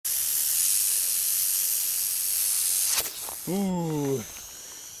Ooh.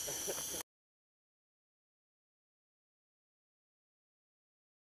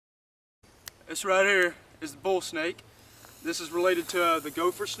 This right here is the bull snake. This is related to the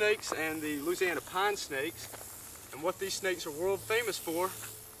gopher snakes and the Louisiana pine snakes. And what these snakes are world famous for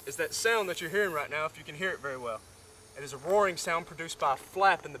is that sound that you're hearing right now, if you can hear it very well. It is a roaring sound produced by a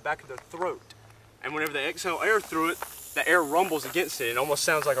flap in the back of their throat. And whenever they exhale air through it, the air rumbles against it. It almost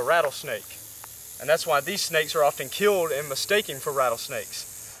sounds like a rattlesnake. And that's why these snakes are often killed and mistaken for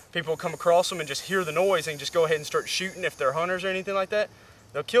rattlesnakes. People come across them and just hear the noise and just go ahead and start shooting if they're hunters or anything like that.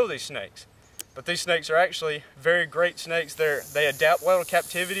 They'll kill these snakes. But these snakes are actually very great snakes. They adapt well to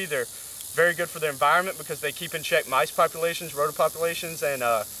captivity. They're very good for their environment because they keep in check mice populations, rodent populations, and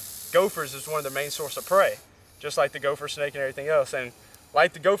gophers is one of their main source of prey, just like the gopher snake and everything else. And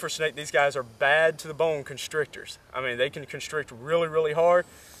like the gopher snake, these guys are bad to the bone constrictors. I mean, they can constrict really, really hard,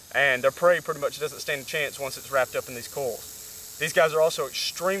 and their prey pretty much doesn't stand a chance once it's wrapped up in these coils. These guys are also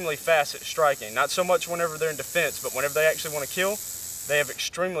extremely fast at striking. Not so much whenever they're in defense, but whenever they actually want to kill, they have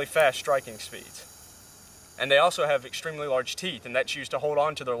extremely fast striking speeds. And they also have extremely large teeth, and that's used to hold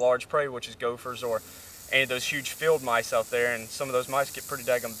on to their large prey, which is gophers or any of those huge field mice out there, and some of those mice get pretty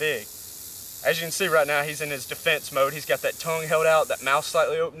daggum big. As you can see right now, he's in his defense mode. He's got that tongue held out, that mouth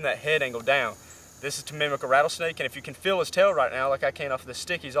slightly open, that head angled down. This is to mimic a rattlesnake, and if you can feel his tail right now, like I can off this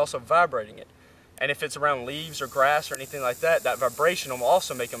stick, he's also vibrating it. And if it's around leaves or grass or anything like that, that vibration will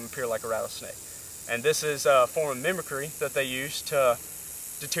also make him appear like a rattlesnake. And this is a form of mimicry that they use to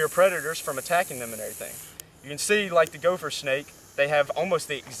deter predators from attacking them and everything. You can see, like the gopher snake, they have almost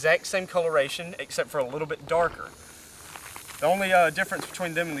the exact same coloration except for a little bit darker. The only difference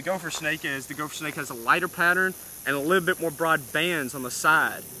between them and the gopher snake is the gopher snake has a lighter pattern and a little bit more broad bands on the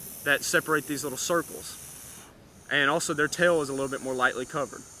side that separate these little circles. And also their tail is a little bit more lightly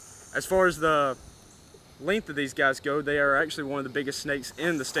covered. As far as the length of these guys go, they are actually one of the biggest snakes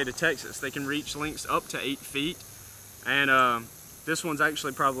in the state of Texas. They can reach lengths up to 8 feet. And this one's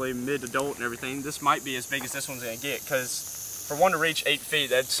actually probably mid-adult and everything. This might be as big as this one's gonna get, because for one to reach 8 feet,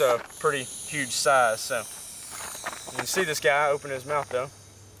 that's a pretty huge size. So you can see this guy open his mouth though.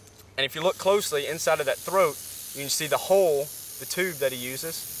 And if you look closely inside of that throat, you can see the hole, the tube that he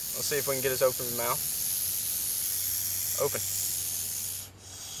uses. Let's see if we can get his open mouth. Open.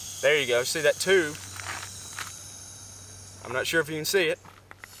 There you go, see that tube? I'm not sure if you can see it.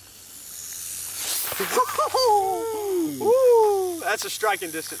 Woo! That's a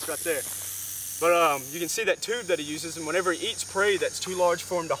striking distance right there. But you can see that tube that he uses, and whenever he eats prey that's too large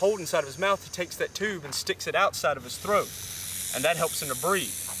for him to hold inside of his mouth, he takes that tube and sticks it outside of his throat. And that helps him to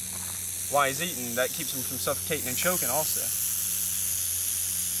breathe. While he's eating, that keeps him from suffocating and choking also.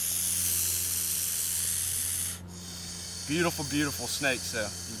 Beautiful, beautiful snakes though.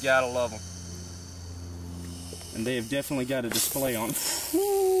 You gotta love them. And they have definitely got a display on them.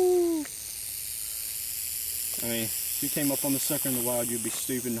 I mean, if you came up on the sucker in the wild, you'd be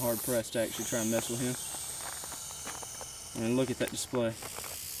stupid and hard pressed to actually try and mess with him. I mean, look at that display.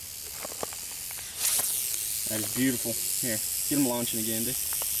 That is beautiful. Here, get him launching again, dude.